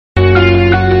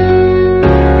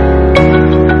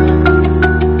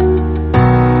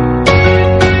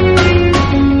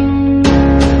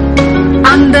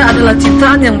adalah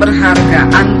ciptaan yang berharga.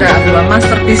 Anda adalah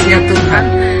masterpiece-nya Tuhan.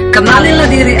 Kenalilah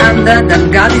diri Anda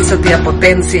dan gali setiap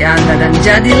potensi Anda dan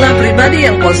jadilah pribadi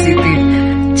yang positif.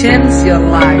 Change your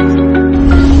life.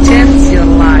 Change your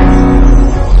life.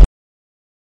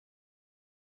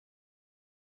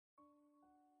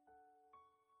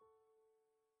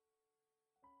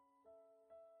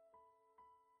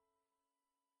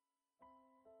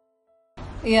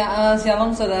 Ya,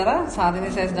 shalom saudara. Saat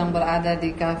ini saya sedang berada di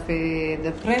cafe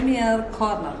The Premier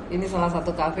Corner. Ini salah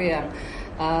satu cafe yang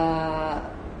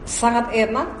sangat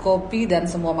enak, kopi dan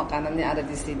semua makanannya ada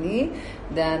di sini.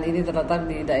 Dan ini terletak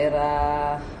di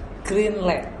daerah Green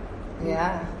Lake.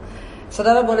 Ya,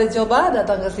 saudara boleh coba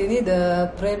datang ke sini The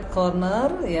Premier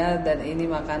Corner ya. Dan ini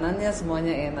makanannya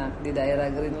semuanya enak di daerah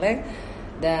Green Lake.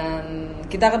 Dan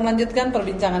kita akan melanjutkan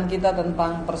perbincangan kita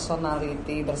tentang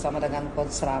personality bersama dengan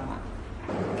Coach Rama.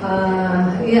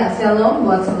 Iya, shalom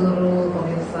buat seluruh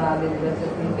pemirsa DEBBY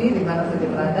BASJIR TV di mana saja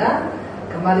berada.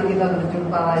 Kembali kita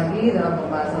berjumpa lagi dalam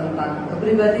pembahasan tentang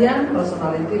kepribadian,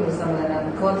 personality bersama dengan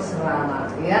Coach Rama.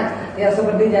 Ya,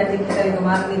 seperti janji kita di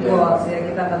kemarin nih Coach, ya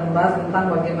kita akan membahas tentang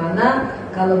bagaimana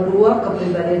kalau dua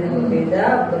kepribadian yang berbeda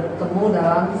bertemu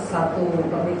dalam satu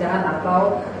pernikahan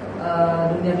atau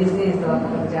dunia bisnis dalam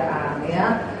pekerjaan.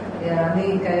 Ya,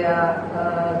 ini kayak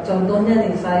contohnya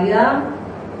nih, saya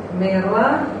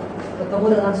merah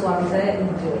ketemu dengan suami saya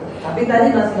hijau. Tapi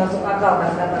tadi masih masuk akal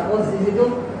kan, kata coach di situ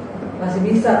masih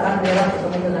bisa kan merah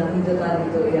ketemu dengan hijau tadi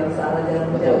itu yang salah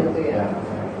jalan jauh itu ya.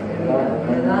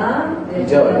 Merah,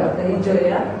 hijau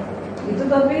ya. Itu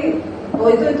tapi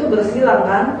itu bersilang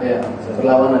kan? Iya,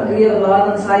 berlawanan. Iya,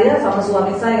 berlawanan saya sama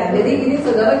suami saya. Jadi ini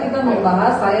saudara kita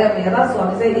membahas saya merah,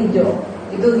 suami saya hijau.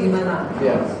 Itu gimana?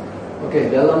 Iya.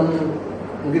 Oke, dalam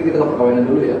mungkin kita ke perkawinan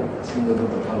dulu ya. Sebelum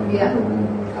perkawinan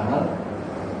pernikahan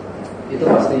itu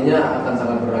pastinya akan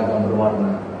sangat beragam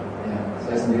berwarna. Ya,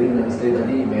 saya sendiri dan istri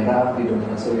tadi merah,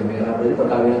 didominasi oleh merah. Berarti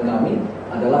perkawinan kami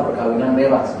adalah perkawinan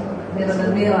merah sebenarnya. Merah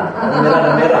dan merah. Merah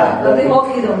dan merah. Berarti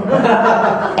hoki dong.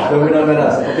 Dominan merah.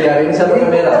 Seperti hari ini saya pakai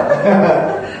merah.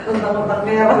 Tentang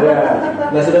merah. Ya.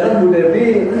 Nah, sedangkan Bu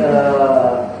Debby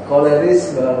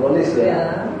koleris, melankolis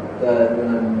ya.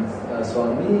 Dengan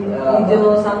suami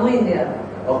hijau samuin ya.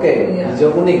 Oke, hijau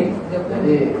kuning.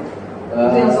 Jadi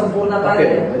itu yang sempurna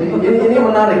tadi. Jadi ini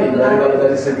menarik ini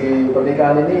dari segi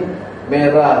pernikahan ini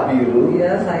merah biru.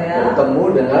 Iya, saya bertemu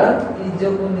dengan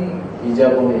hijau kuning.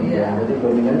 Hijau kuning. Iya. Jadi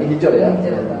dominannya hijau ya.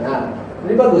 Hijau. Nah,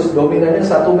 ini bagus, dominannya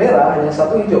satu merah, yang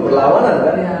satu hijau, berlawanan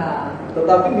kan? Iya.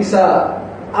 Tetapi bisa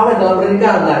awet dalam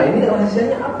pernikahan. Nah, ini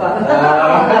rahasianya apa?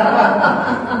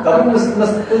 Tapi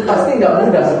pasti nggak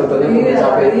mudah sebetulnya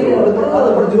mencapai itu. Ada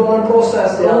perjuangan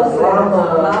proses yang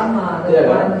lama. Ya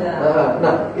kan?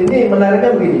 Nah, ini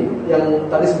menariknya begini. Yang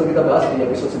tadi seperti kita bahas di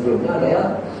episode sebelumnya adalah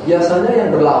biasanya yang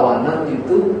berlawanan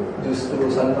itu justru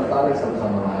saling tertarik satu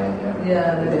sama lain ya. Iya.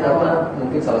 Itu karena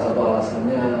mungkin salah satu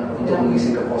alasannya untuk mengisi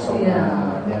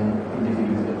kekosongan yang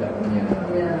individu itu tidak punya.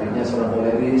 Akhirnya seorang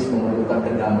koleris memerlukan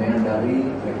kedamaian dari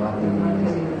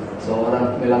pragmatis.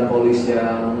 Seorang melankolis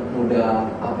yang mudah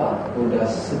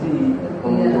sedih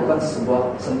membutuhkan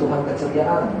sebuah sentuhan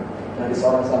keceriaan dari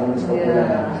seorang sangunis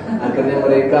populer. Akhirnya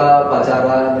mereka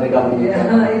pacaran, mereka menikah.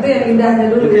 Itu yang indahnya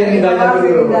dulu. Indahnya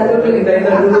dulu.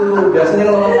 Biasanya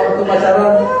kalau waktu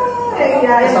pacaran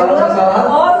kesalahan.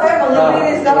 Oh, saya mengerti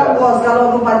ini sekarang bos. Kalau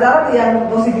waktu pacaran yang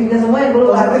positifnya semua yang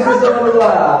keluar.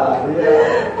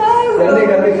 Dan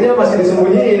negatifnya masih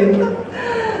disembunyiin.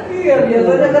 Iya,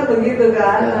 biasanya kan begitu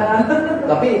kan.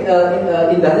 Tapi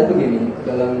indahnya begini,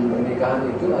 dalam pernikahan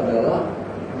itu adalah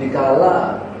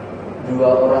dikala dua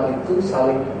orang itu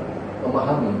saling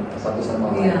memahami satu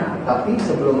sama lain. Tapi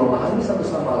sebelum memahami satu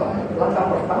sama lain, langkah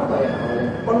pertama yang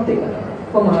penting adalah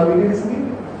memahami diri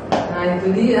sendiri. Nah, itu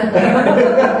dia.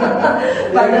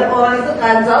 Banyak orang itu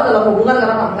kacau dalam hubungan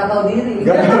karena nggak tahu diri.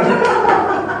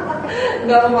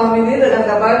 Nggak memahami diri dengan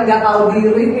kata nggak tahu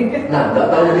diri. Nah, nggak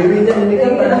tahu dirinya ini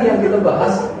kan tadi yang kita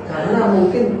bahas, karena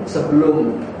mungkin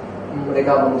sebelum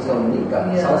mereka memutuskan menikah,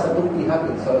 salah satu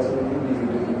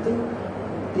individu itu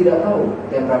tidak tahu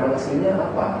temperamen aslinya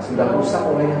apa, sudah rusak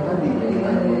oleh yang tadi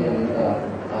yang kita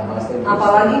bahas tadi.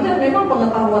 Apalagi kan memang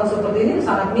pengetahuan seperti ini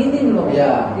sangat minim loh.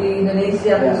 Di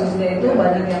Indonesia khususnya itu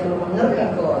banyak yang belum mengerti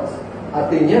kok.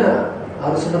 Artinya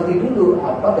harus mengerti dulu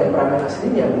apa temperamen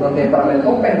aslinya, bukan temperamen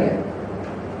topeng ya.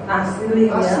 Asli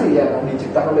ya,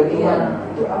 diciptakan oleh Tuhan.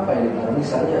 Itu apa yang ditaruh?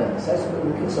 Misalnya, saya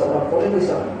mungkin seorang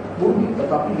koleris yang murni,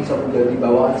 tetapi bisa menjadi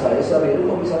bawaan saya sehari itu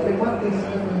kok bisa pragmatis.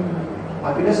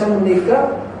 Akhirnya saya menikah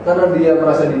karena dia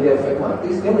merasa dia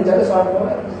flegmatis, dia mencari seorang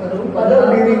koleris. Padahal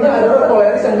dirinya adalah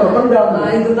koleris yang terpendam. Nah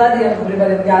itu tadi yang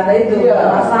kepribadian ganda itu,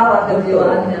 masalah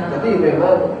kejiwaannya. Jadi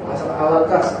memang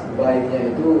alangkah baiknya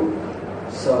itu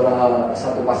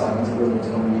satu pasangan sebelum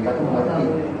menikah itu mengerti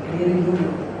diri dulu,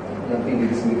 mengerti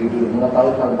diri sendiri dulu,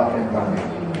 mengetahui tanpa-tanpa.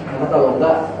 Karena kalau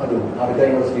enggak, aduh, harga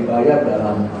yang harus dibayar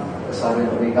dalam keseharian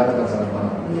pernikahan akan sangat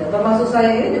mahal. Iya, termasuk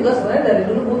saya ini juga sebenarnya dari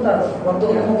dulu buta. Waktu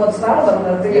umur setahun baru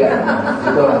ngerti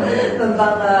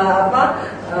tentang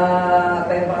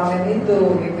temperamen itu,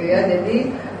 gitu ya. Jadi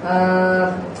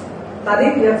tadi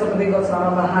yang seperti Coach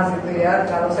Rama bahas itu ya,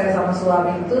 kalau saya sama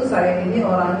suami itu, saya ini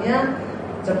orangnya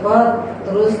cepat,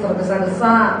 terus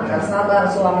tergesa-gesa, nggak sabar.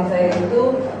 Suami saya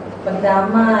itu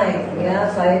pendamai,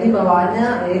 ya. Saya ini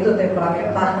bawaannya yaitu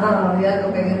temperamental, ya,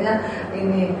 kepengennya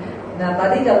ini. Nah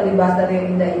tadi kalau dibahas dari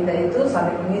yang indah-indah itu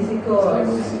saling mengisi kok.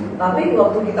 Tapi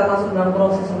waktu kita masuk dalam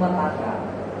proses rumah tangga,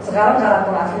 sekarang karakter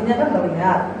aslinya kan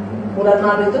terlihat. Bulan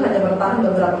malu itu hanya bertahan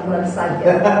beberapa bulan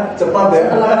saja. Cepat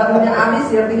ya. Setelah madunya habis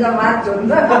ya tinggal racun.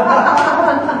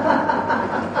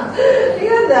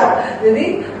 Iya enggak. Jadi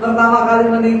pertama kali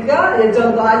menikah ya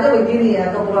contoh aja begini ya,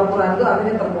 kepura-puraan itu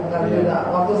akhirnya terbongkar juga.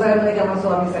 Waktu saya menikah sama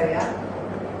suami saya,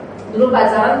 dulu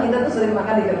pacaran kita tuh sering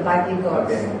makan di Kentucky kok.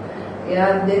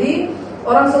 Ya, jadi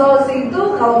orang Sulawesi itu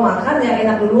kalau makan yang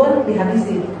enak duluan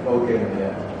dihabisin.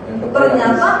 Ya.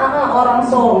 Ternyata orang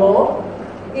Solo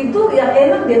itu yang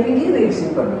enak dia pinggirin,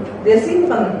 dia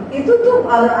simpen. Itu tuh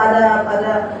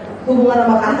ada hubungan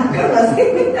sama karakter nggak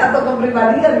sih atau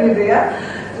kepribadian gitu ya.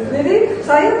 Jadi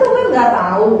saya tuh kan nggak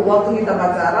tahu waktu kita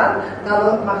pacaran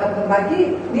kalau makan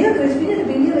Kentucky dia crispy-nya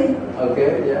dipinggirin.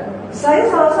 Ya. Saya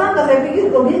salah sangka, saya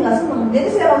pikir kok dia nggak seneng. Jadi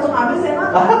saya langsung ambil, saya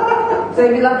makan. Saya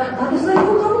bilang, aduh saya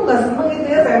kok kamu nggak seneng gitu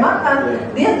ya, saya makan.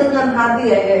 Dia dengan hati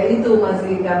ya itu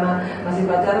masih karena masih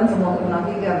pacaran semua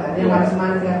kemunafikan kan, dia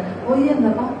manis-manis kan. Oh iya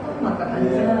nggak apa-apa, makan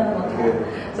aja.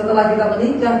 Setelah kita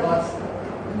menikah, Bos,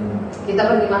 kita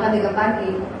pergi makan di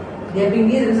Kentucky. Dia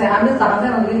pinggirin, saya ambil tangan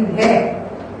saya langsung gini,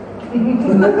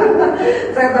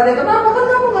 saya tanya kenapa, kan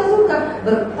kamu nggak suka?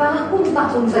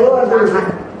 Bertahun-tahun saya makan.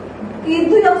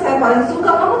 Itu yang saya paling suka.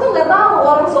 Kamu tuh nggak tahu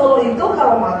orang Solo itu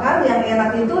kalau makan yang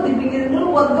enak itu dipinggirin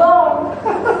dulu buat gong.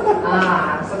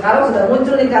 Nah sekarang sudah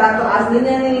muncul nih karakter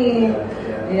aslinya nih.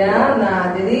 Ya, nah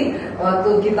jadi waktu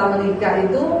kita menikah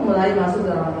itu mulai masuk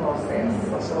dalam proses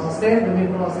demi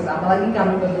proses. Apalagi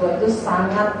kami berdua itu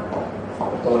sangat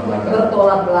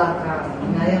bertolak belakang.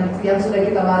 Nah yang sudah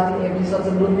kita bahas di episode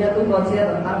sebelumnya tuh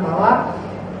konsepnya tentang bahwa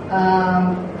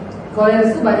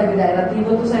koleris itu banyak di daerah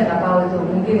timur tuh saya nggak tahu itu.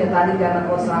 Mungkin ya tadi karena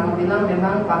Coach Rama bilang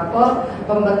memang faktor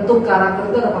pembentuk karakter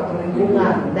itu ada faktor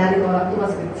lingkungan dari orang tua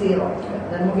masih kecil.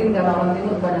 Dan mungkin karena orang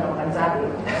timur banyak makan cabai.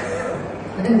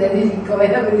 Jadi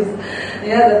koleris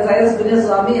ya, dan saya sebenarnya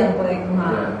suami yang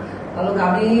penikmat. Lalu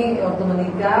kami waktu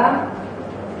menikah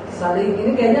saling,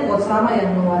 ini kayaknya Coach Rama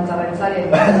yang mewawancarain saya.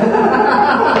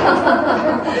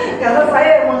 Karena saya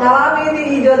yang mengalami ini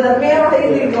hijau dan merah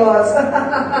ini, Coach.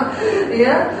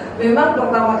 Ya, memang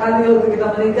pertama kali waktu kita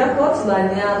menikah, Coach,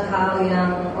 banyak hal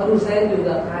yang, saya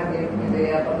juga kaget gitu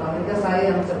ya. Pertama menikah saya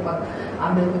yang cepat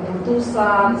ambil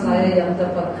keputusan, saya yang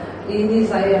cepat ini,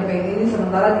 saya yang pengen ini,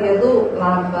 sementara dia tuh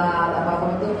lambat,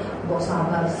 apa-apa tuh, bos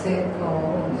sabar sih.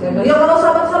 Saya bilang, ya kalau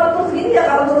sabar-sabar terus gini ya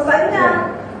kalau selesainya.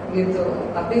 Gitu.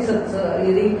 Tapi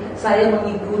seiring saya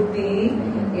mengikuti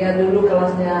ya dulu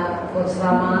kelasnya Coach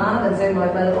Rama dan saya mulai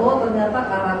belajar, ternyata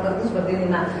karakter itu seperti ini.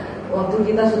 Nah waktu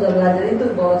kita sudah belajar itu,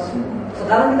 Coach,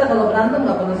 sekarang kita kalau berantem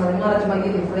nggak pernah saling marah, cuma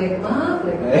gini flek.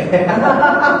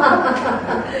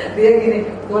 Dia gini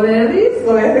koleris.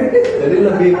 Jadi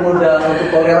lebih mudah untuk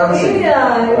toleransi.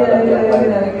 Iya.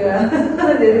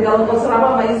 Jadi kalau Coach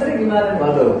Rama sama istri gimana?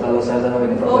 Waduh, kalau saya sama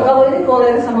ini. Kalau ini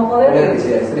koleris sama koleris.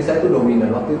 Ya, istri saya itu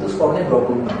dominan. Waktu itu skornya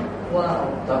 26. Wow.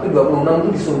 Tapi 26 itu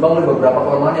disumbang oleh beberapa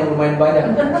kelemahan yang lumayan banyak.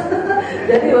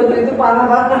 Jadi waktu itu parah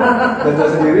banget. Dan saya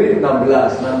sendiri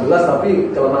 16 tapi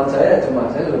kelemahan saya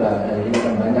sudah ini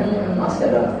kan banyak.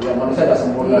 Masih ada, yang manusia tidak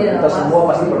sempurna. Kita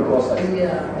semua pasti berproses.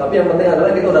 Tapi yang penting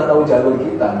adalah kita udah tahu jalur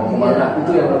kita mau kemana.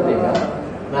 Itu yang penting kan.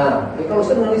 Nah, kalau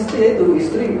saya dengan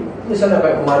istri misalnya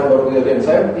kayak kemarin baru kejadian,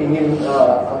 saya ingin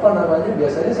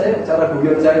biasanya saya cara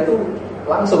guyon saya itu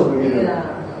langsung begitu.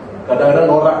 Kadang-kadang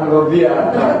norak menurut dia.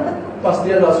 Nah, pas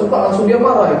dia nggak suka langsung dia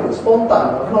marah, itu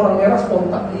spontan. Karena orang merah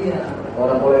spontan.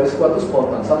 Orang koleris kuat itu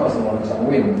spontan, sama orang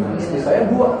sanguin. Nah, istri saya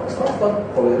 2 extrovert,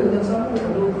 koleris dan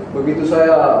sanguin. Begitu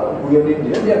saya guyonin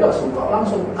dia nggak suka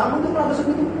langsung. Kamu tuh kenapa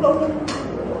segitu pulang?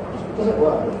 Terus saya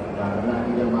karena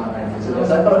dia marah.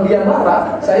 Saya kalau dia marah,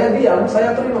 saya diam,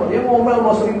 saya terima. Dia ngomel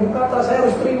mau 1000 kata, saya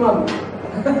harus terima.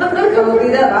 Kalau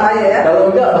tidak bahaya ya. Kalau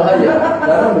enggak bahaya,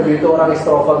 karena begitu orang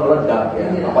ekstrovert meledak ya,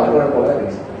 Iya. apalagi orang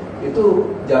koleris, itu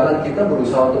jangan kita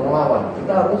berusaha untuk melawan.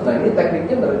 Kita harus, nah ini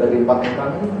tekniknya dari 4 tempat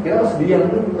ini, kita harus diam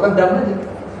dulu, redam aja.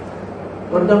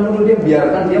 Redam dulu dia,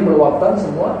 biarkan dia meluapkan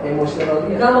semua emosional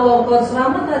dia. Kalau Coach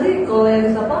Rama tadi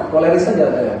koleris apa? Koleris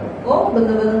saja saya. Oh,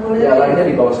 benar-benar koleris. Ya lainnya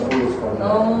di bawah 10 sekolah.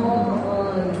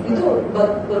 Itu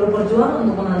baru perjuangan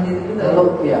untuk menahan diri juga.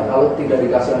 Kalau tidak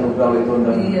dikasih anugerah itu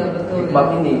dan Iya, betul, hikmat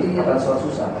ya. ini Iya. akan sangat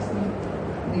susah pastinya.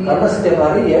 Iya. Karena setiap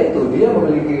hari ya itu dia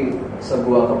memiliki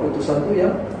sebuah keputusan tuh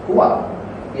yang kuat.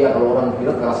 Ya kalau orang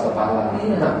bilang keras kepala.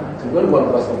 Iya. Nah, sebenarnya bukan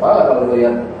keras kepala kalau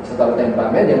lihat secara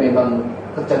temperamen ya memang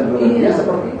kecenderungan Iya. dia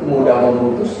seperti itu, mudah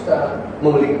memutuskan,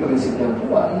 memiliki prinsip yang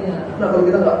kuat. Iya. Nah kalau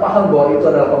kita nggak paham bahwa itu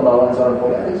adalah pembawaan seorang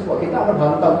koleris, wah kita akan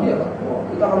hantam dia kan.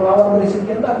 Kita akan lawan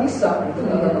prinsipnya, nggak bisa, itu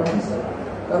nggak akan bisa.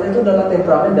 Karena itu adalah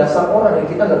temperamen dasar orang yang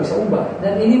kita nggak bisa ubah.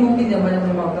 Dan ini mungkin yang banyak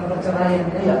menyebabkan perceraian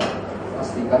ya. Iya,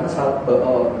 pasti karena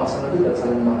pasangan itu tidak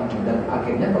saling memahami dan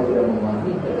akhirnya kalau tidak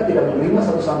memahami mereka tidak menerima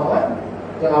satu sama lain.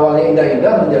 Yang awalnya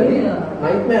indah-indah menjadi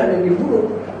nightmare, mimpi buruk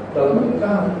dalam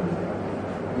pernikahan.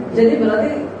 Jadi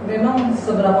berarti memang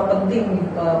seberapa penting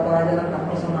pelajaran tentang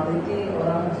personality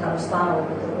orang harus tahu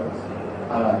gitu.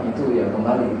 Itu ya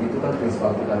kembali itu kan prinsip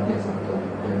kita dia sebetulnya.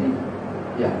 Jadi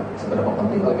ya seberapa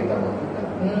penting kalau kita lakukan.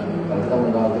 Kalau kita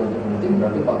mengalir untuk penting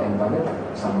berarti pakai panel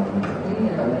sama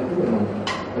penting. Karena itu memang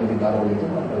yang ditaruh itu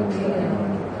kan dalam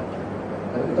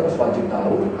Tapi kita harus wajib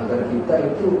tahu agar kita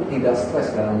itu tidak stres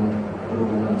dalam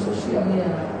berhubungan sosial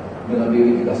dengan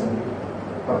diri kita sendiri.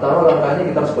 Pertama langkahnya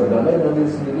kita harus berdamai dengan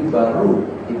diri sendiri, baru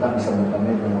kita bisa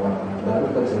berdamai dengan orang lain, baru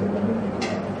kita bisa berdamai dengan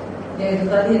Tuhan. Ya itu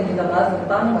tadi yang kita bahas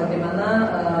tentang bagaimana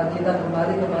kita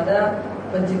kembali kepada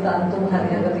penciptaan Tuhan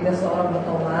ya, ketika seorang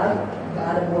bertobat, nggak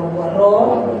ada buah-buah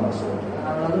roh,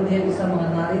 lalu dia bisa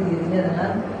mengenali dirinya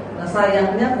dengan. Nah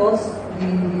sayangnya Coach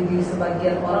di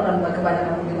sebagian orang dan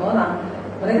kebanyakan mungkin orang,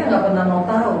 mereka nggak pernah mau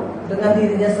tahu dengan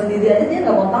dirinya sendiri aja dia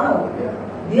nggak mau tahu.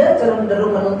 Dia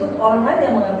cenderung menuntut orang lain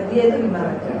yang mengerti dia itu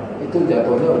gimana? Itu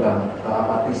jatuhnya udah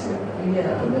apatis ya.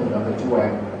 Jatuhnya udah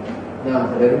cuek. Nah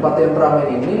dari 4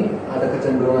 temperamen ini ada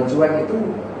kecenderungan cuek itu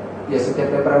ya setiap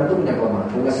temperamen itu punya kelemahan,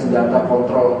 punya senjata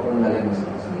kontrol pengendalian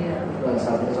masing-masing. Nah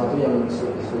satu yang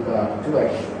suka cuek,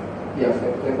 ya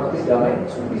flegmatis damai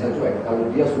bisa cuek.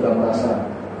 Kalau dia sudah merasa,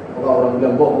 kalau orang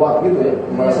bilang kuat gitu ya,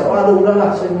 merasa waduh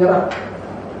udahlah saya menyerah.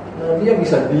 Nah dia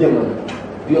bisa diam aja.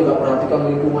 Dia nggak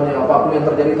perhatikan lingkungannya, apapun yang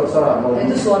terjadi terserah.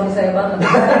 Itu suami saya banget.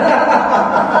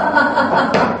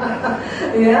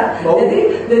 Ya,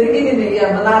 jadi gini nih,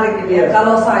 ya menarik gitu ya.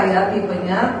 Kalau saya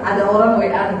tipenya ada orang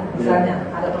WA misalnya,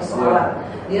 ada persoalan.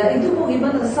 Ya itu mau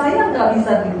gimana? Saya nggak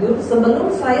bisa tidur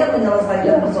sebelum saya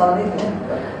menyelesaikan persoalan itu.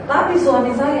 Tapi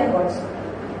suami saya, Coach,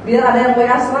 biar ada yang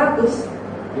WA 100.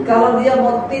 Kalau dia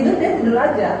mau tidur, dia tidur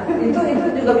aja. Itu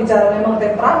juga bicara memang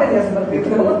temperamen ya seperti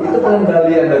itu. Itu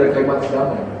pengendalian dari flegmatis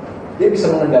damai. Dia bisa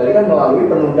mengendalikan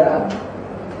melalui penundaan.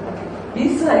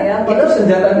 Bisa ya. Itu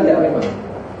senjata dia memang.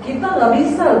 Kita nggak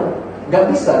bisa loh. Nggak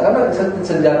bisa, karena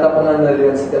senjata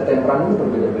pengendalian setiap temperamen itu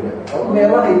berbeda-beda. Kalau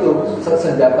merah itu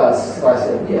senjata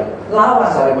rahasia dia. Lawan.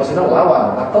 Secara emosional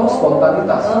lawan atau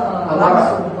spontanitas.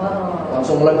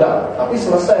 Langsung meledak. Tapi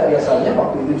selesai biasanya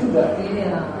waktu itu juga.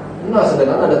 Iya. Nah,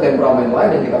 sedangkan ada temperamen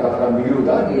lain yang kita katakan biru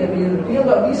tadi. Dia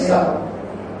nggak bisa.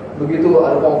 Begitu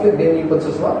ada konflik, dia nyimpen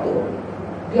sesuatu,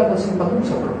 dia akan simpan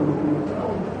bisa berpuluh-puluh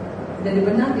tahun. Jadi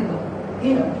penyakit dong.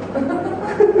 Iya.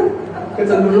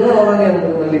 Kecenderungan orang yang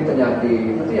memiliki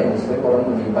penyakit itu yang sering orang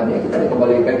menyimpannya. Kita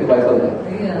kembali back to Bible ya.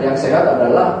 Yang sehat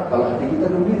adalah kalau hati kita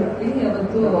gembira. Iya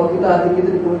betul. Kalau kita hati kita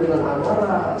dipenuhi dengan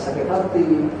amarah, sakit hati,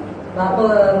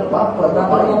 baper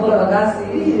bagasi.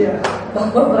 Iya.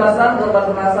 Baper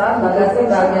perasaan, bagasi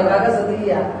bahagia kagak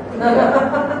setia.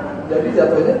 Jadi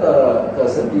jatuhnya ke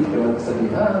sedih, dengan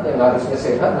kesedihan yang harusnya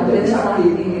sehat menjadi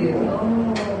sakit.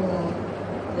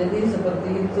 Jadi seperti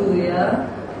itu ya.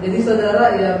 Jadi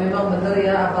saudara ya memang benar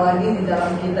ya, apalagi di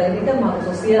dalam kita ini kan makhluk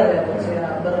sosial ya, Coach ya,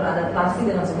 beradaptasi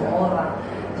dengan semua orang.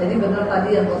 Jadi benar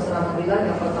tadi yang Coach Rama bilang,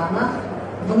 yang pertama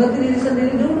mengerti diri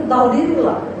sendiri dulu, tahu diri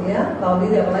lah ya, tahu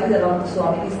diri apalagi dalam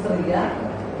suami istri ya,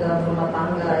 dalam rumah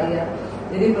tangga ya.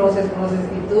 Jadi proses-proses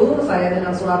itu saya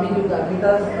dengan suami juga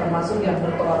kita termasuk yang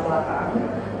bertolak belakang.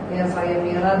 Ya saya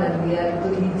merah dan dia itu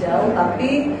hijau,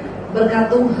 tapi berkat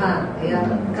Tuhan ya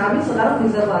kami sekarang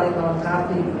bisa saling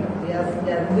melengkapi. Ya,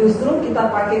 dan justru kita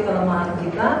pakai kelemahan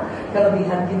kita,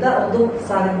 kelebihan kita untuk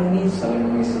saling mengisi.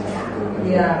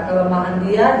 Ya, kelemahan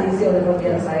dia diisi oleh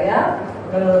kelebihan saya,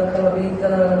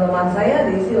 kelemahan saya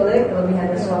diisi oleh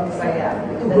kelebihannya suami saya.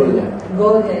 Itu goalnya.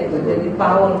 Goalnya itu jadi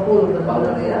powerful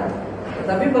benar-benar ya.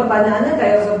 Tapi pertanyaannya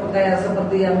kayak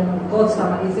seperti yang coach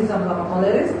sama istri sama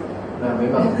koleris. Nah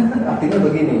memang artinya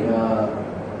begini,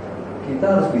 kita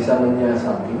harus bisa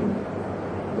menyiasati.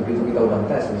 Begitu kita udah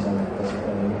tes misalnya, tes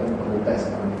ini kan perlu tes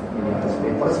kan, di atas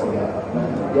paper seperti apa. Nah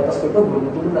di atas paper belum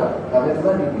tentu benar, karena itu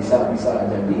tadi bisa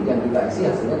jadi yang kita isi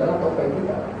hasilnya adalah topeng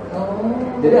kita.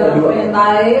 Jadi ada dua. Yang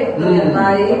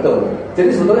naik. Betul. Jadi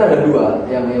sebetulnya ada dua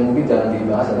yang mungkin jangan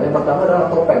dibahas. Yang pertama adalah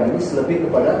topeng, ini lebih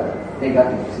kepada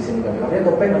negatif, sisi negatif. Artinya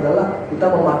topeng adalah kita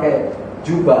memakai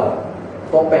jubah,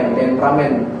 topeng,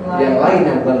 temperamen yang lain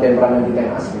yang bukan temperamen kita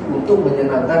yang asli untuk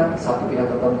menyenangkan satu pihak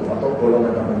tertentu atau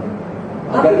golongan tertentu.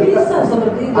 Agar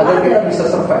kita bisa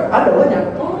survive. Ada banyak.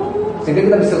 Sehingga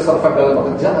kita bisa survive dalam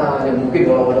pekerjaan yang mungkin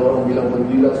kalau ada orang bilang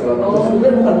penjilat segala macam.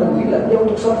 Sebenarnya bukan penjilat, dia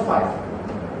untuk survive.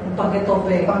 Pakai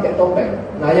topeng.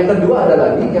 Nah yang kedua ada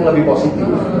lagi yang lebih positif.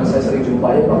 Nah, saya sering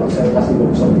jumpai waktu saya kasih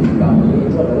workshop di kami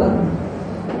itu adalah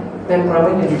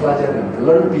temperamen yang dipelajari,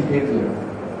 learn behavior.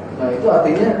 Nah itu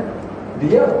artinya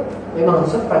dia memang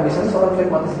harus survive. Misalnya seorang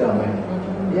flegmatis damai,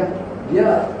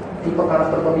 dia tipe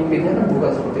karakter pemimpinnya kan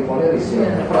bukan seperti koleris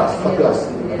yang keras, tegas,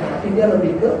 gitu. Tapi dia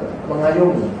lebih ke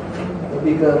mengayomi,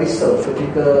 lebih ke research, lebih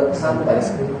ke santai.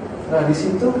 Nah di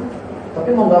situ,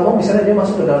 tapi mau nggak mau misalnya dia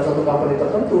masuk ke dalam satu company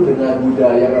tertentu dengan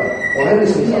budaya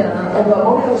koleris misalnya, mau nggak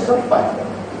mau dia harus survive.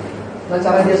 Nah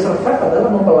cara dia survive adalah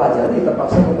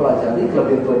terpaksa mempelajari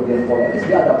kelebihan koleris,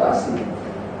 dia adaptasi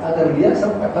agar dia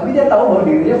survive. Tapi dia tahu bahwa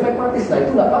dirinya flegmatis, nah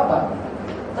itu nggak apa-apa.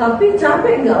 Tapi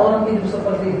capek nggak orang hidup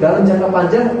seperti itu? Dalam jangka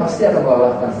panjang pasti akan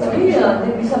melelahkan. Iya,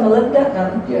 dia bisa meledak kan?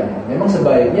 Iya, memang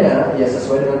sebaiknya ya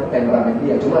sesuai dengan temperamen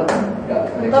dia. Cuma nggak.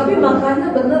 Tapi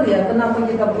makanya benar ya, kenapa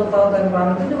kita perlu tahu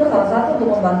temperamen itu juga salah satu untuk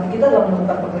membantu kita dalam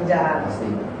menemukan pekerjaan.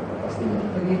 Pastinya.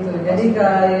 Begitu. Jadi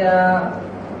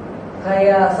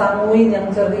kayak sanguin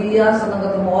yang ceria, senang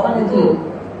ketemu orang itu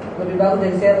lebih bagus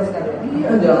dari sales kan? Iya,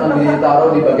 jangan ditaruh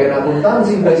di bagian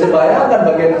akuntansi, bisa bayangkan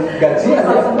bagian gajian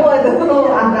ya. Semua itu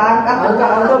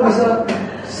angka bisa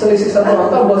selisih satu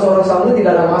angka buat seorang sanguin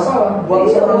tidak ada masalah.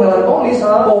 Buat seorang melankolis,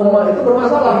 koma itu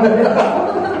bermasalah.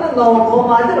 0,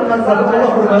 aja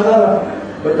bermasalah.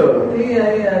 Betul.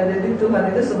 Iya. Jadi Tuhan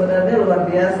itu sebenarnya luar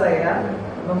biasa ya,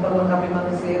 memperlengkapi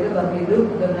manusia itu dalam hidup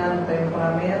dengan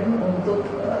temperamen untuk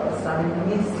saling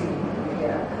mengisi.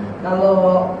 Ya.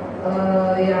 Kalau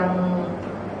yang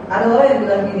ada orang yang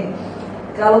bilang gini,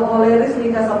 kalau koleris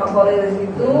nikah sama koleris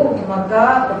itu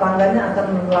maka tetangganya akan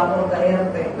melapor ke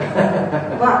RT.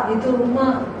 Pak, itu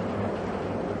rumah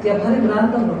tiap hari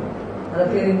berantem loh. Ada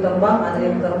piring terbang, ada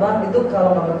yang terbang, itu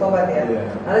kalau nggak bertobat ya.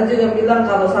 Ada juga yang bilang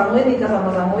kalau sanguin nikah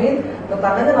sama sanguin,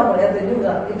 tetangganya lapor RT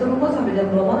juga. Itu rumah sampai jam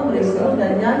 2 malam mereka terus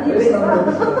nyanyi.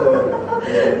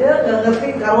 Ya nggak ngerti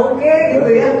karaoke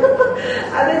gitu ya.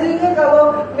 Ada juga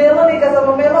kalau Melo nikah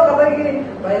sama Melo katanya gini,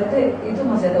 Pak RT itu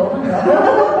masih ada orang nggak?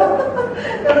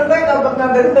 Karena saya nggak pernah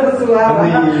dengar suara.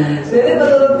 Jadi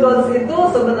menurut Coach itu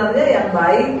sebenarnya yang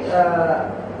baik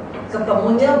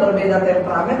ketemunya berbeda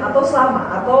temperamen atau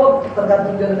sama atau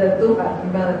tergantung dari Tuhan,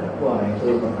 gimana? Wah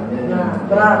itu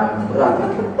pertanyaannya berat.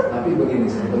 Tapi begini,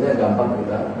 sebetulnya gampang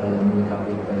kita dalam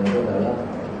menyikapi itu adalah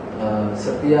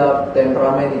setiap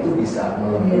temperamen itu bisa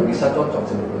bisa cocok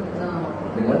sebetulnya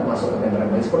dengan masuk ke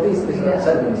temperamen. Seperti istri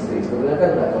saya dengan istri, sebetulnya kan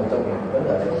nggak cocok ya, kan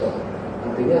nggak cocok.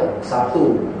 Artinya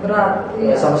satu berat,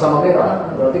 sama-sama merah,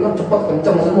 berarti kan cepat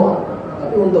kenceng semua.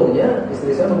 Tapi untungnya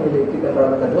istri saya memiliki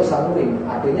temperamen kedua sanguin,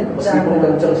 artinya meskipun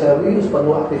kenceng serius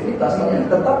penuh aktivitas, tapi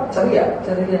tetap ceria.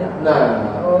 Nah,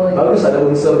 harus ada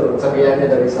unsur cerianya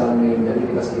dari sanguin, jadi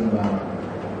kita seimbang.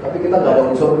 Tapi kita nggak ada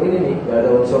unsur ini nih, nggak ada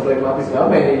unsur flegmatis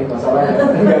damai nih masalahnya,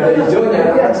 nggak ada hijaunya.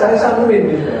 Ya, saya sanguin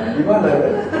nih, gimana?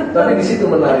 Tapi di situ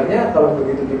menariknya kalau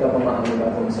begitu kita memahami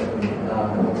konsep ini,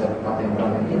 konsep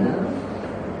temperamen ini,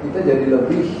 kita jadi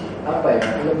lebih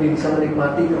lebih bisa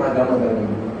menikmati keragaman dari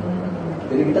hidup.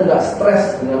 Jadi kita nggak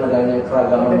stres dengan adanya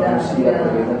keragaman manusia,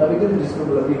 tapi kita justru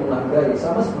lebih menghargai,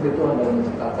 sama seperti Tuhan dalam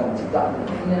menciptakan ciptaan.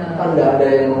 Kan nggak ada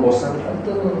yang membosankan.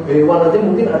 Hewan aja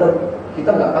mungkin ada,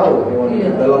 kita nggak tahu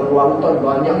hewan dalam lautan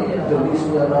banyak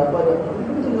jenisnya apa,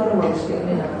 itu karena manusia.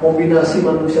 Kombinasi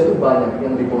manusia itu banyak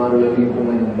yang dipengaruhi oleh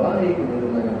lingkungan yang baik,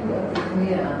 lingkungan yang negatif.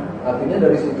 Artinya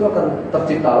dari situ akan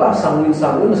terciptalah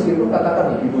sanguin-sanguin, meskipun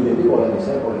katakan ibu jadi koleris,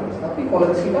 saya koleris, tapi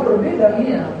koleris kita berbeda.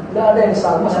 Nggak ada yang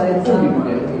sama satupun di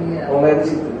dunia ini. Koleris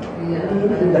itu.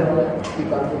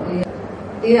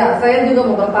 Iya, saya juga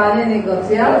mau bertanya nih Coach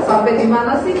ya, sampai di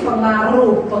mana sih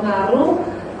pengaruh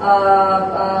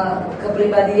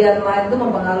kepribadian lain itu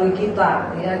mempengaruhi kita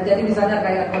ya. Jadi misalnya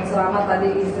kayak Coach Rahmat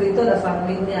tadi, istri itu ada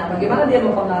sanguinnya, bagaimana dia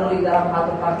mempengaruhi dalam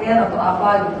atur pakaian atau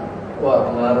apa gitu? Wah,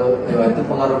 pengaruh, itu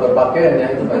pengaruh berpakaian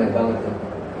ya, itu banyak banget tuh.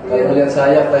 Kalau melihat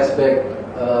saya flashback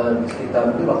sekitar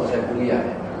mungkin waktu saya kuliah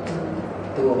ya.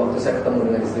 Itu waktu saya ketemu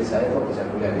dengan istri saya waktu saya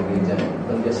kuliah di gereja,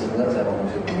 dan dia singer, saya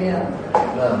musik. Iya.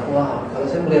 Nah, wah, kalau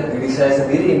saya melihat diri saya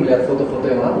sendiri, melihat foto-foto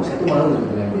yang lalu, saya tuh malu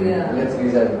sebenarnya. Iya. Melihat diri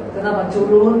saya. Kenapa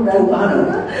culun dan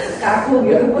kaku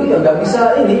gitu pun? Iya, nggak bisa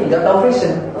ini, nggak tahu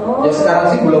fashion. Oh. Ya sekarang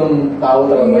sih belum tahu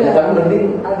terlalu banyak, tapi mending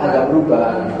agak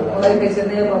berubah. Gitu. Mulai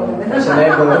fashionable.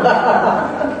 Fashionable.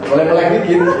 Mulai melek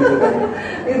dikit gitu kan.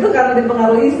 Itu karena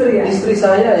dipengaruhi istri ya? Istri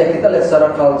saya ya, kita lihat secara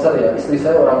culture ya, istri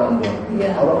saya orang Ambon.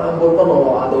 Iya. Orang Ambon kan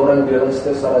ada orang yang bilang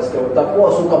secara stereotip,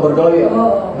 wah suka bergaya,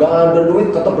 nggak ada duit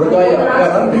tetap bergaya. Ya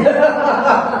kan?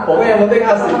 Pokoknya yang penting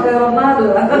asli. Pakai Ronaldo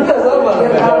lah. Enggak sama. Ya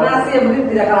kalau nasi yang penting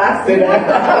tidak kalah asli.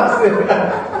 Tidak asli.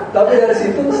 Tapi dari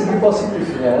situ segi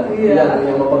positifnya,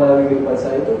 yang mempengaruhi kehidupan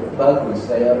saya itu bagus.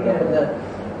 Saya dapatnya,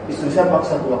 istri saya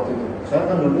paksa tuh waktu itu. Saya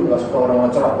kan dulu nggak suka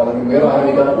orang cerah, apalagi merah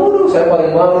ini kan. Waduh, saya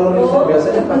paling malu nih. Saya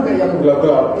biasanya pakai yang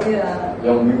gelap-gelap,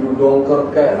 yang biru dongker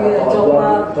kayak atau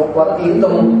coklat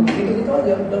hitam, gitu-gitu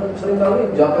aja. Dan seringkali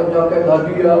jaket-jaket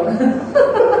hadiah.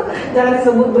 Jangan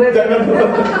disebut brand. Jangan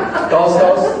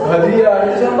kaos-kaos hadiah.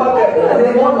 Saya pakai.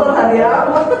 Hadiah motor, hadiah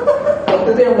apa? Waktu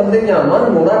itu yang penting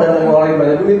nyaman, murah, dan ngeluarin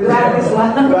banyak duit. Gratis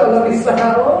lah kalau bisa.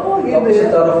 Oh gitu. Tapi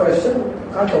secara fashion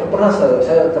kacau. Pernah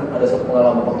saya ada satu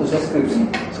pengalaman waktu saya skripsi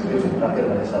terakhir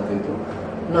dari satu itu.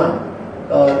 Nah,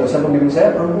 dosen pembimbing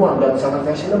saya perempuan dan sangat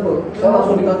fashionable. Saya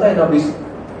langsung dikatain habis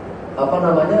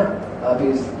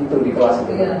itu di kelas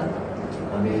itu.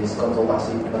 Habis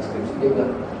konsultasi pas skripsi, dia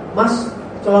bilang, "Mas,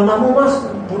 celanamu Mas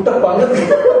butek banget."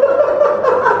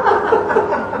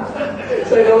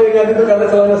 Saya kalau ingat itu karena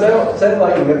celana saya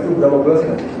lagi ingat itu berapa bulan sih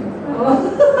nanti.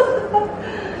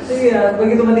 Iya,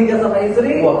 begitu menikah sama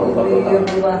istri,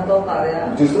 berubah total ya.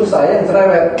 Justru saya yang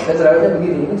cerewet. Saya cerewetnya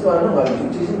begini, ini celana nggak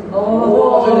dicuci sih.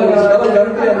 Saya jadi sekarang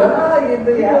ganti ya kan?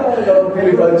 Gitu ya. Kalau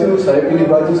pilih baju, saya pilih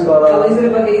baju sekarang. Kalau istri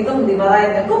pakai hitam dimarahin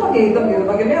kan, kok pakai hitam gitu,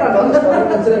 pakai merah dong.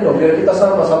 Kan saya dong, biar kita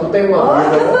sama satu tema.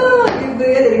 Gitu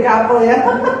ya, jadi couple ya.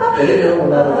 Jadi memang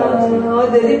pengaruh.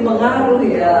 Jadi pengaruh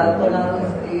ya, pengaruh.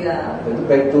 Iya. Itu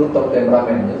baik to top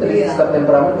temperamen. Jadi setiap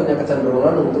temperamen punya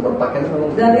kecenderungan untuk berpakaian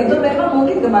memang. Dan itu memang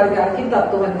mungkin kembali ke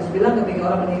Alkitab. Tuhan Yesus bilang ketika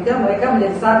orang menikah mereka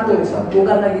menjadi satu,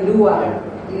 bukan lagi dua.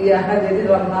 Iya, jadi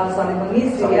dalam hal saling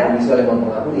mengisi ya. Saling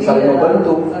mempengaruhi, saling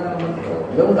membentuk.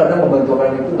 Memang kadang membentuk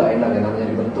orang itu nggak enak ya, namanya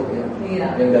dibentuk ya.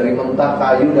 Yang dari mentah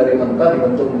kayu, dari mentah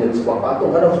dibentuk menjadi sebuah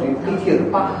patung, kan harus dipikir.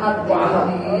 Pahat.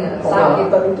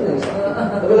 Penghakitan itu yang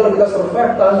sakit. Tapi kalau kita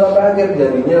survive tanpa kaget,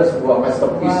 jadinya sebuah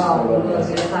masterpiece.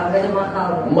 Harganya mahal.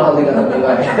 Mahal tidak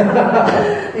ternilai.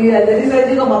 Iya, jadi saya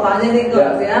juga mau tanya nih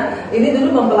Coach ya. Ini dulu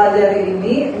mempelajari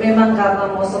ini memang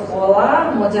karena mau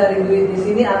sekolah, mau cari duit di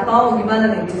sini atau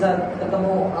gimana nih bisa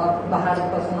ketemu bahan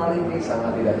personality?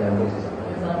 Sangat tidak nyambung sih.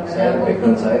 Saya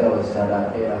background saya kalau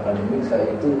secara akademik saya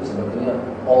itu sebetulnya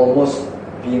almost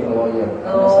being a lawyer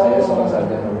karena saya seorang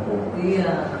sarjana hukum.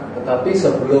 Iya. Tetapi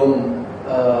sebelum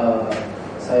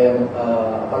saya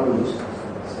lulus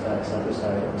status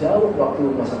saya jauh waktu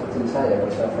masa kecil saya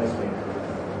kalau saya flashback,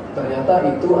 ternyata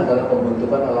itu adalah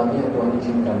pembentukan alami yang Tuhan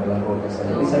izinkan dalam keluarga saya.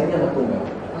 Jadi saya ini anak tunggal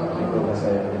di keluarga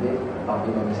saya. Jadi papi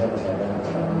mami saya masih ada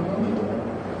sekarang gitu kan.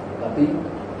 Tapi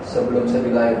sebelum saya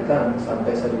dilahirkan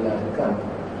sampai saya dilahirkan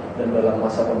dan dalam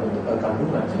masa pembentukan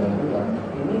kandungan 9 bulan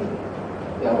ini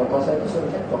ya orang tua saya itu sering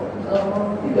cekcok,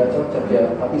 tidak cocok ya.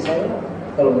 Tapi saya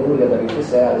kalau menurut lihat dari itu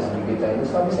saya ada sedikit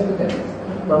Chinese, tapi saya itu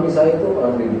mami saya itu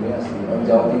orang di dunia asli, orang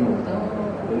Jawa Timur.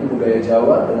 Jadi budaya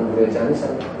Jawa dengan budaya Chinese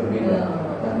sangat berbeda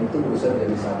dan itu berusaha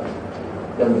menjadi satu.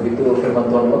 Dan begitu firman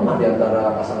Tuhan lemah di antara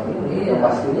pasangan ini, yang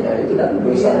pastinya ya itu dan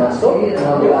dosa masuk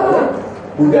mengambil alih.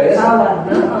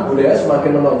 Budaya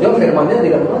semakin menonjol, firmannya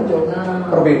tidak menonjol.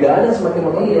 Perbedaannya semakin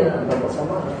menonjol, bukan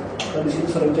persamaan. Dan di situ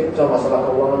sering cekcok masalah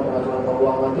keuangan, pengaturan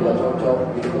keuangan tidak cocok,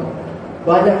 gitu.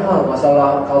 Banyak hal,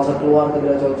 masalah culture keluarga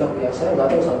tidak cocok. Ya saya nggak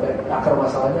tahu sampai akar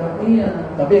masalahnya.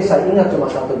 Tapi yang saya ingat cuma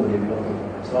satu, Bu Dewi.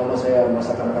 Selama saya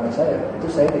masa kanak-kanak saya, itu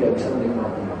saya tidak bisa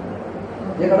menikmati.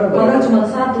 Ya karena cuma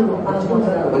satu,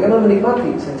 bagaimana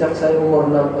menikmati? Sejak saya umur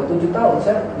 7 tahun,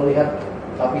 saya melihat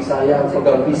papi saya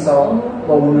pegang pisau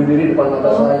mau bunuh diri depan mata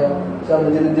saya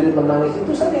menjerit-jerit menangis.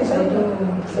 Itu saya yang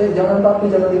saya jangan papi,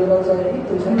 jangan tinggalkan saya.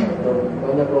 Itu saya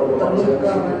banyak keluarga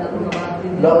saya.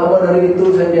 Nggak lama dari itu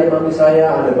saya lihat mami saya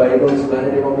ada baygon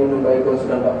sebelahnya, dia mau minum baygon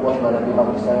sudah nggak kuat menghadapi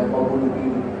papi saya mau bunuh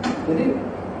diri. Jadi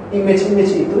image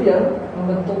itu yang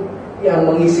membentuk, yang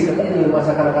mengisi di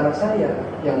masa kanak-kanak saya,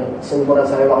 yang seumuran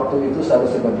saya waktu itu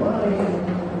seharusnya bermain.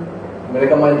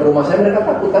 Mereka main ke rumah saya, mereka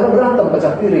takut karena berantem,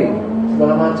 pecah piring,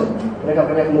 segala macam. Mereka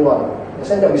pengen keluar. Ya,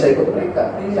 saya nggak bisa ikut mereka,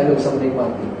 saya nggak bisa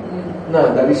menikmati. Nah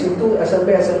dari situ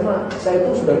SMP SMA saya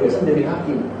itu sudah biasa menjadi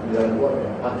hakim di di dalam keluarga.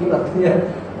 Artinya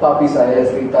papi saya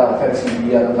cerita versi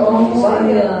dia tentang papi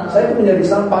saya itu menjadi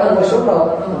sampah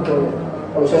emosional.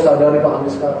 Kalau saya sadari pahami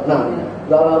sekarang. Nah,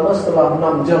 gak lama setelah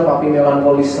 6 jam papi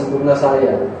melankolis sempurna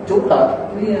saya curhat.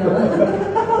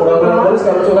 Orang melankolis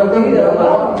kalau curhat kan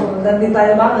dan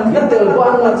detail banget. Detail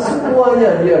banget semuanya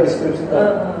dia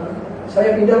deskripsikan.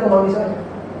 Saya pindah ke mami saya.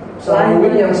 Selain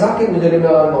yang sakit menjadi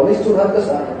melankolis curhat ke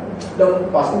saya. Dan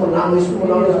pasti menangis.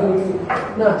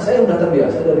 Nah, saya udah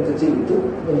terbiasa dari kecil itu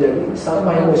menjadi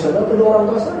sampah emosional kedua orang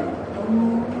tua saya.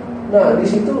 Nah, di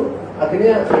situ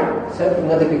akhirnya saya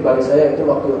ingat titik balik saya itu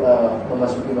waktu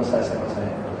memasuki masa SMA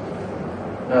saya.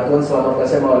 Nah, Tuhan selamatkan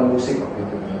saya melalui musik waktu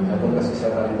itu. Nah, Tuhan kasih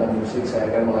saya talenta musik, saya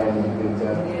akan melayani di gereja.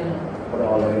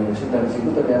 Melayani musik, dan di situ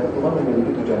ternyata Tuhan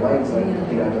memiliki tujuan lain selain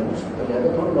tidak ada musik. Ternyata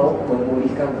Tuhan mau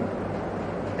memulihkan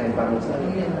temperament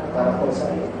saya, karakter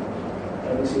saya.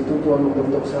 Di situ Tuhan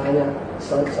membentuk saya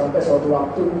sampai suatu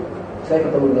waktu saya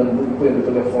ketemu dengan buku yang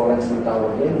ditulis Florence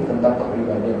Litauer ini tentang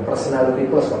kepribadian, personality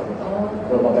plus waktu itu.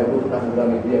 Kalau Bapak Ibu pernah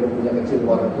mengalami dia punya kecil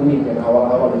warna kuning yang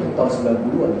awal-awal itu tahun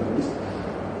 90-an.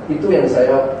 Itu yang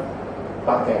saya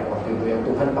pakai waktu itu, yang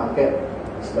Tuhan pakai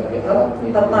sebagai alat.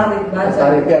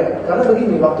 Tertarik ya. Karena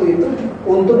begini, waktu itu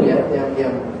untungnya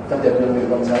yang terjadi dalam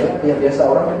kehidupan saya, yang biasa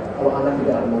orang kalau anak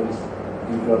tidak harmonis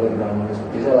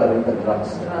bisa lari ke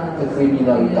drugs, ke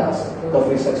kriminalitas, ke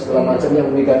free sex segala macam yang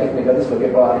negatif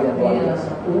sebagai pelarian.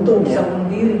 Untungnya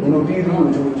bunuh diri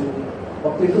ujung-ujungnya.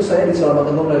 Waktu itu saya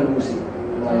diselamatkan oleh musik,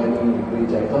 melayani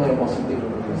gereja itu yang positif,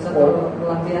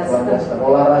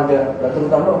 olahraga, dan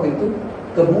terutama waktu itu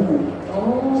ke buku.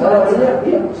 Saya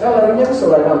larinya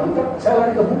selain Alkitab, saya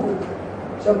lari ke buku.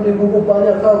 Saya beli buku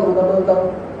banyak hal, terutama tentang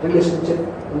relationship,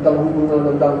 tentang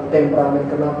hubungan, tentang temperamen,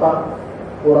 kenapa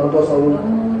orang tua selalu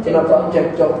kenapa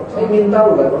cekcok. Saya ingin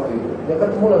tahu kan waktu itu. Dia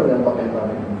ketemu lah dengan Pak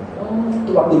Temperamen.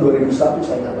 Itu waktu 2001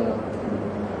 saya ingat banget.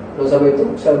 Lalu sampai itu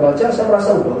saya baca, saya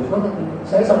merasa bagus banget.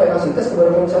 Saya sampai kasih tes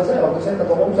kepada ponsel saya waktu saya ke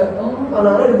toko ponsel.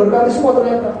 Anak-anak diberkati semua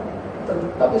ternyata.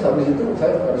 Tapi habis itu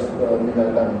saya harus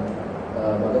meninggalkan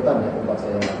Magetan ya, tempat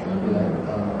saya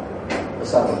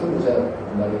besar itu. Saya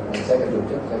kembali, saya ke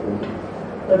Jogja, saya kuliah.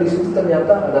 Nah di situ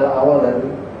ternyata adalah awal dari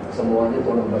semuanya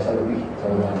Tuhan membaca lebih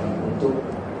jauh lagi untuk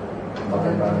tempat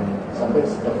temperamen. Sampai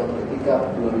suatu ketika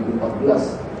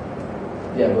 2014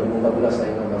 saya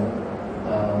ingat banget,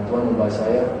 Tuhan membawa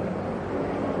saya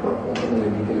untuk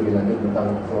menyelidiki lebih lanjut tentang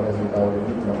Florence Litauer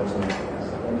ini tentang personalitas.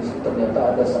 Dan di situ ternyata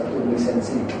ada satu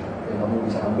lisensi yang kamu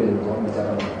bisa ambil. Tuhan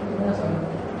bicara dengan saya.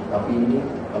 Tapi ini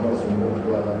kamu harus menunggu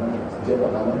kedua karena sejak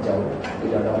pertama jauh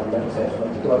tidak ada online. Saya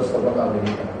itu harus terbang ke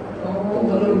Amerika.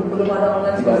 Belum ada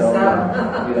online sekarang.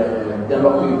 Dan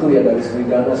waktu itu ya dari segi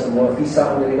dana semua visa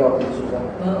Amerika waktu itu susah.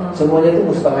 Semuanya itu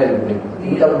mustahil.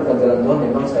 Ini kalau bukan jalan Tuhan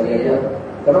memang saya lihat.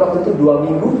 Karena waktu itu 2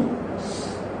 minggu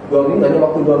hanya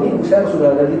waktu 2 minggu saya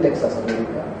sudah ada di Texas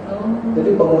Amerika.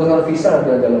 Jadi pengurusan visa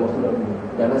adalah dalam waktu 2 minggu.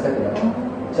 Dana saya tidak.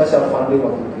 Saya self funding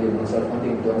waktu itu, self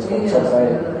funding Tuhan sponsor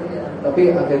saya.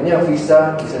 Tapi akhirnya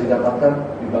visa bisa didapatkan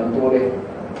dibantu oleh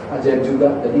ajaib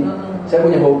juga. Jadi saya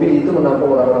punya hobi itu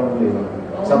menampung orang-orang bule,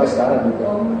 sampai sekarang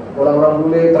juga. Orang-orang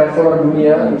bule, traveler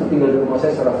dunia itu tinggal di rumah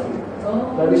saya secara free.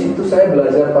 Nah di situ saya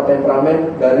belajar temperamen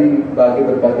dari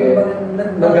berbagai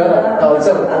negara,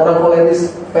 culture, orang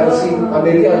politis versi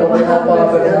Amerika atau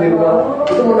apa versi di luar.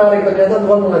 Itu menarik, ternyata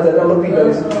Tuhan mengajarkan lebih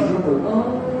dari situ.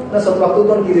 Nah suatu waktu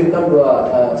Tuhan kirimkan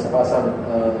 2 sepasang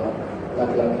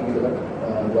laki-laki gitu kan,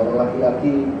 2 orang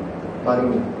laki-laki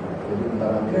marinir, jadi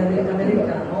tentara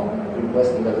Amerika.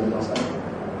 Request tinggal di rumah saya.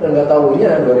 Dan nggak tahunya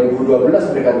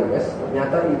 2012 mereka request,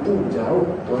 ternyata itu jauh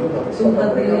Tuhan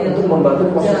mereka untuk membantu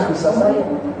proses visa saya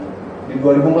di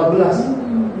 2014.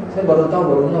 Saya baru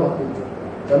tahu waktu itu,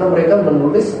 karena mereka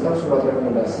menulis tentang surat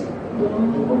rekomendasi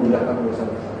untuk memudahkan urusan.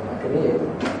 Akhirnya ya itu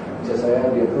bisa saya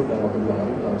di-approve dalam waktu 2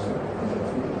 hari langsung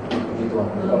interview. Begitu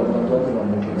kalau Tuhan tidak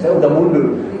mungkin. Saya udah mundur.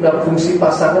 Nah fungsi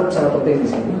pasangan sangat penting di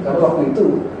sini, karena waktu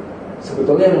itu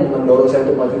sebetulnya yang mendorong saya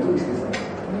untuk maju itu istri saya.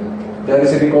 Dari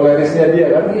segi kolerisnya dia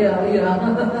kan,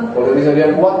 kolerisnya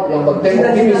dia kuat, yang penting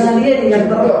optimis.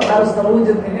 Harus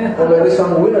terwujud. Koleris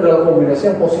sanguin adalah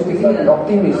kombinasi yang positif dan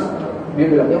optimis. Dia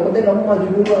bilang yang penting kamu maju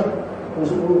duluan,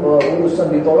 urusan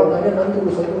ditolak aja nanti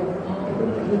urusan itu.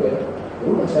 Benar juga ya.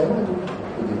 Udah saya maju.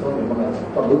 Begitu memang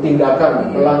perlu tindakan,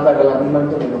 melangkah dalam iman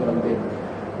itu memang penting.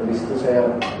 Dari situ saya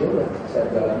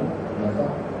jalani, ternyata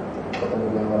ketemu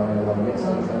dengan orang yang luar biasa.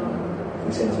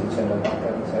 Lisensi itu saya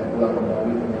dapatkan, saya pulang kembali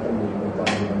ternyata menjadi berkah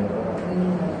di banyak orang.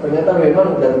 Ternyata memang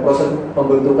dan proses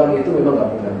pembentukan itu memang nggak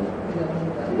mudah.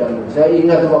 Tidak mudah. Saya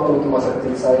ingat waktu itu masa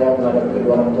kecil saya menghadapi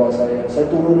kedua orang tua saya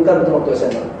turunkan itu waktu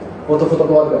SMA foto-foto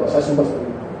keluarga, saya sumpah seperti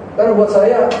itu. Karena buat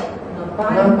saya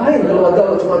Ngapain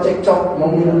kalau cuma cekcok,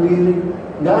 mau bunuh diri?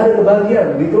 Nggak ada kebahagiaan.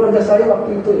 Di keluarga saya waktu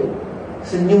itu ya,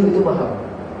 senyum itu mahal,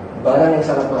 barang yang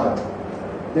sangat mahal.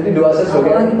 Jadi doa saya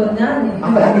sebagai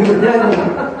apalagi bernyanyi.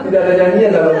 Tidak ada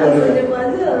nyanyian dalam keluarga.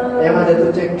 Yang ada tuh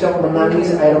cekcok, menangis,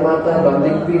 air mata,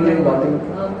 banting piring, banting.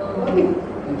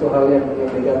 Itu hal yang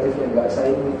negatif yang nggak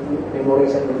saya memori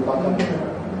saya melupakan.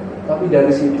 Tapi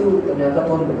dari situ ternyata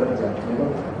Tuhan bekerja.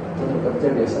 Memang Tuhan bekerja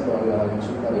biasa melalui hal yang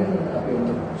sukar ya, tapi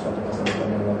untuk suatu masa depan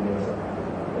yang luar biasa.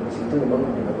 Dan di situ memang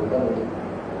diperlukan untuk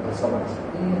transformasi,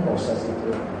 proses itu.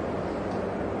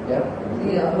 Ya.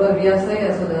 Iya, luar biasa ya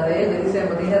saudara ya. Jadi saya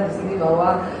melihat di sini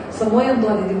bahwa semua yang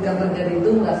Tuhan izinkan terjadi itu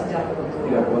nggak secara kebetulan.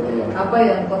 Ya, betul. Apa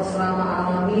yang Coach Rama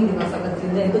alami di masa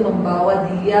kecilnya itu membawa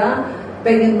dia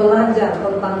pengen belajar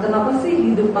tentang kenapa sih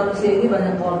hidup manusia ini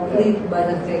banyak konflik,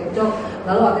 banyak cekcok.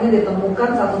 Lalu akhirnya ditemukan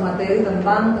satu materi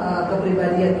tentang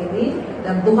kepribadian ini,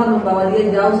 dan Tuhan membawa dia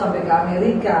jauh sampai ke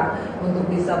Amerika untuk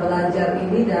bisa belajar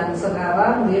ini, dan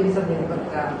sekarang dia bisa menjadi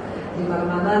berkat. Di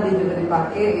mana-mana dia juga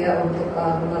dipakai ya untuk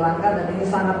menerangkan, dan ini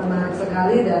sangat menarik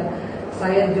sekali. Dan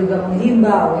saya juga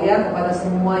menghimbau ya kepada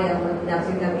semua yang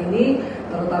menyaksikan ini,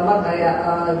 terutama kayak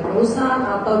di perusahaan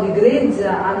atau di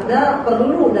gereja, Anda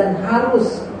perlu dan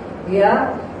harus ya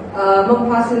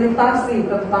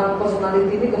memfasilitasi tentang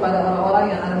personality ini kepada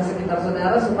orang-orang yang ada di sekitar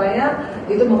saudara, supaya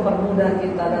itu mempermudah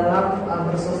kita dalam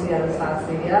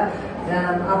bersosialisasi ya.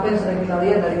 Dan apa yang sudah kita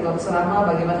lihat dari Coach Rama,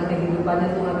 bagaimana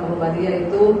kehidupannya Tuhan merubah dia,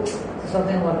 itu sesuatu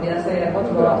yang luar biasa ya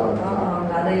Coach, bahwa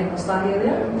nggak ada yang mustahil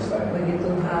ya bagi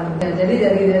Tuhan. Ya, jadi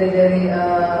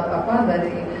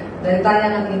dari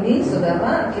tayangan ini,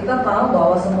 saudara, kita tahu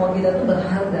bahwa semua kita itu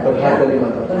berharga di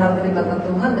mata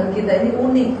Tuhan, dan kita ini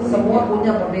unik. Semua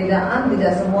punya perbedaan,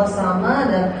 tidak semua sama,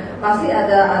 dan pasti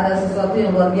ada sesuatu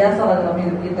yang luar biasa dalam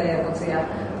hidup kita ya Coach ya.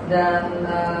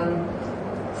 Dan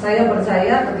saya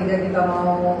percaya ketika kita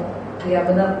mau, ya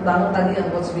benar banget tadi yang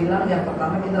Coach bilang, yang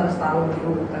pertama kita harus tahu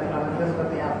dulu temperament kita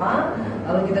seperti apa,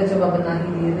 lalu kita coba benahi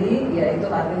diri, yaitu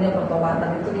artinya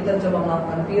pertobatan itu kita coba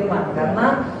melakukan firman. Karena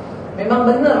memang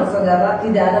benar saudara,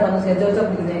 tidak ada manusia cocok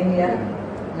di dunia ini ya,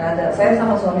 nggak ada. Saya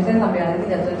sama suami saya sampai hari ini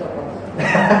nggak cocok kok.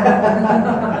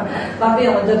 Tapi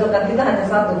yang mencocokkan kita hanya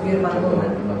satu, firman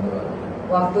Tuhan.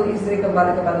 Waktu istri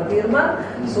kembali kepada firman,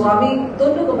 suami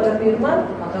tunduk kepada firman,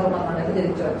 maka rumah tangga itu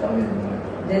jadi cocok.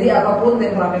 Jadi apapun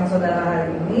temperamen saudara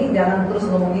hari ini, jangan terus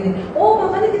ngomong gini, oh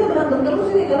makanya kita berantem terus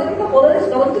ini, karena kita polaris,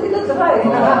 kalau itu kita cerai.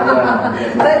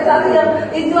 Saya cari yang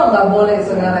itu nggak boleh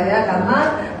saudara ya, karena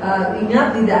ingat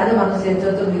tidak ada manusia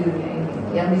cocok di dunia ini.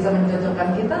 Yang bisa mencocokkan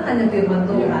kita hanya firman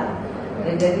Tuhan.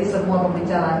 Ya, jadi semua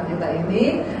pembicaraan kita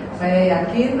ini, saya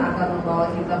yakin akan membawa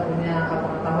kita punya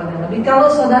pengetahuan yang lebih. Kalau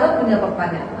saudara punya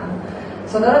pertanyaan,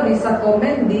 saudara bisa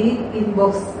komen di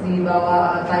inbox di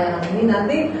bawah tayangan ini.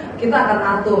 Nanti kita akan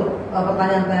atur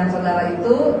pertanyaan-pertanyaan saudara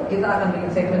itu. Kita akan bikin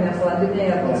segmen yang selanjutnya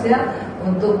ya Coach ya,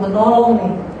 untuk menolong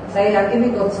nih. Saya yakin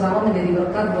nih Coach Rama menjadi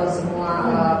berkat buat semua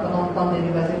penonton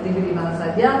DEBBY BASJIR TV di mana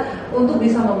saja, untuk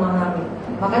bisa memahami.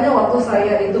 Makanya waktu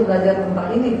saya itu belajar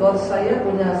tentang ini Coach, saya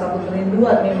punya satu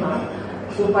kerinduan memang,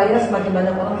 supaya semakin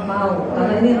banyak orang tahu.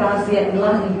 Karena ini rahasia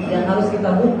ilahi yang harus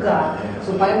kita buka,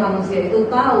 supaya manusia itu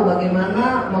tahu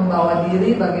bagaimana membawa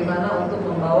diri, bagaimana untuk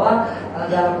membawa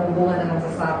dalam hubungan dengan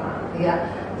sesama. Ya,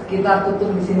 kita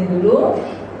tutup di sini dulu.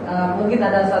 Mungkin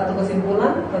ada satu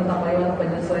kesimpulan tentang bagaimana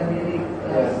penyesuaian diri.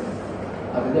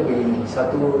 Artinya begini,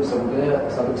 sebetulnya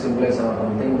satu kesimpulan yang sangat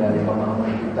penting dari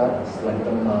pemahaman kita setelah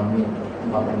kita memahami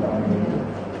 4 temperament ini.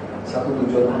 Satu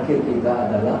tujuan akhir kita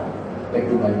adalah back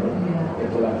to Bible,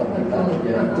 yaitu laptop kita,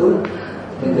 yaitu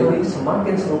menjadi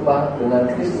semakin serupa dengan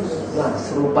Kristus. Nah,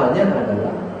 serupanya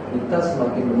adalah kita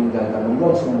semakin meninggalkan,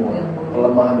 membuang semua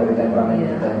kelemahan dari temperamen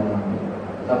kita yang alami.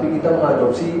 Tapi kita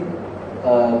mengadopsi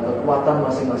kekuatan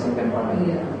masing-masing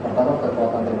temperamen. Pertama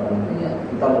kekuatan temperamen.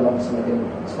 Kita memang semakin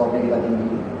skornya kita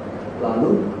tinggi.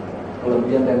 Lalu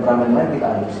kelebihan temperamen lain kita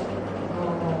adopsi.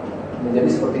 Menjadi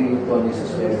seperti Tuhan Yesus,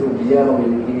 yaitu dia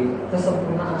memiliki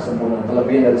kesempurnaan,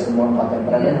 kelebihan dari semua 4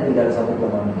 temperamen, tidak ada satu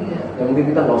kelemahan. Ya mungkin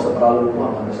kita nggak usah terlalu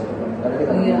ada satu kelemahan,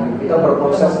 karena kita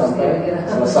berproses sampai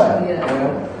selesai. Ya.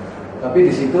 Tapi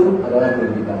di situ adalah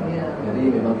goal kita. Jadi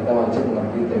memang kita wajib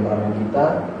mengerti temperamen kita.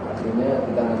 Akhirnya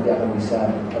kita nanti akan bisa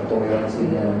bertoleransi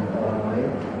dengan orang lain,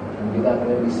 dan kita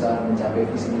akhirnya bisa mencapai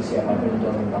visi misi apapun yang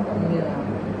Tuhan tetapkan.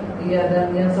 Iya, dan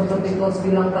yang seperti Coach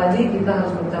bilang tadi, kita harus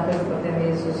mencapai seperti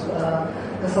Yesus,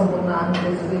 kesempurnaan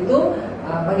Yesus itu.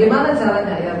 Bagaimana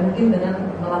caranya? Ya mungkin dengan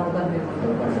melakukan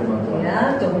firman.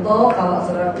 Ya, contoh kalau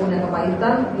saudara punya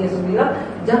kepahitan, Yesus bilang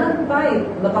jangan pahit,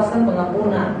 lepaskan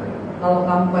pengampunan. Kalau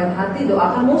kamu pahit hati,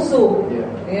 doakan musuh.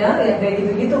 Ya kayak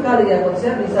gitu-gitu kali ya Coach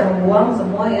ya, bisa membuang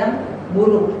semua yang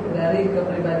buruk dari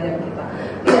kepribadian kita.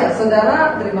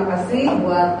 saudara, terima kasih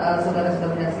buat saudara sudah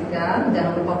menyaksikan.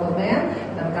 Jangan lupa komen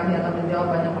dan kami akan menjawab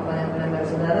banyak pertanyaan dari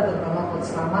saudara, terutama Coach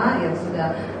Rama yang sudah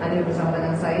hadir bersama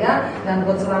dengan saya. Dan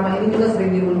Coach Rama ini juga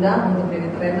sering diundang untuk jadi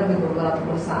trainer di beberapa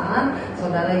perusahaan.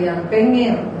 Saudara yang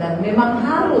pengen dan memang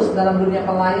harus dalam dunia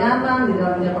pelayanan, di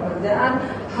dalam dunia pekerjaan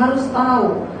harus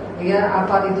tahu ya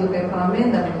apa itu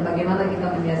temperamen dan bagaimana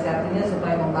kita menyiasatinya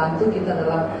supaya membantu kita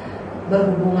dalam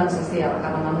berhubungan sosial,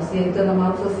 karena manusia itu adalah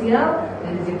makhluk sosial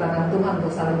yang diciptakan Tuhan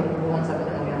untuk saling berhubungan satu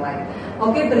dengan yang lain.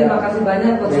 Oke, terima kasih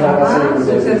banyak Coach Rama,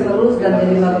 sukses terus dan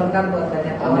jadilah berkat buat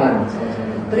banyak orang.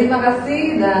 Terima kasih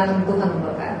dan Tuhan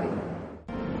memberkati.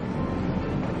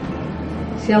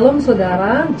 Shalom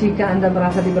saudara, jika Anda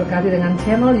merasa diberkati dengan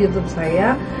channel YouTube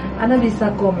saya, Anda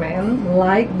bisa komen,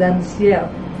 like dan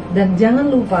share. Dan jangan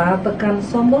lupa tekan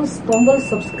tombol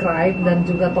subscribe dan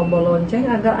juga tombol lonceng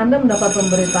agar Anda mendapat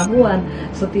pemberitahuan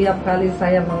setiap kali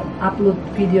saya mengupload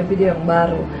video-video yang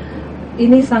baru.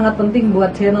 Ini sangat penting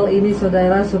buat channel ini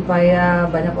saudara,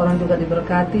 supaya banyak orang juga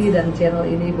diberkati dan channel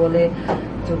ini boleh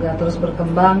juga terus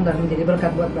berkembang dan menjadi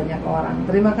berkat buat banyak orang.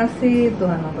 Terima kasih,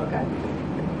 Tuhan memberkati.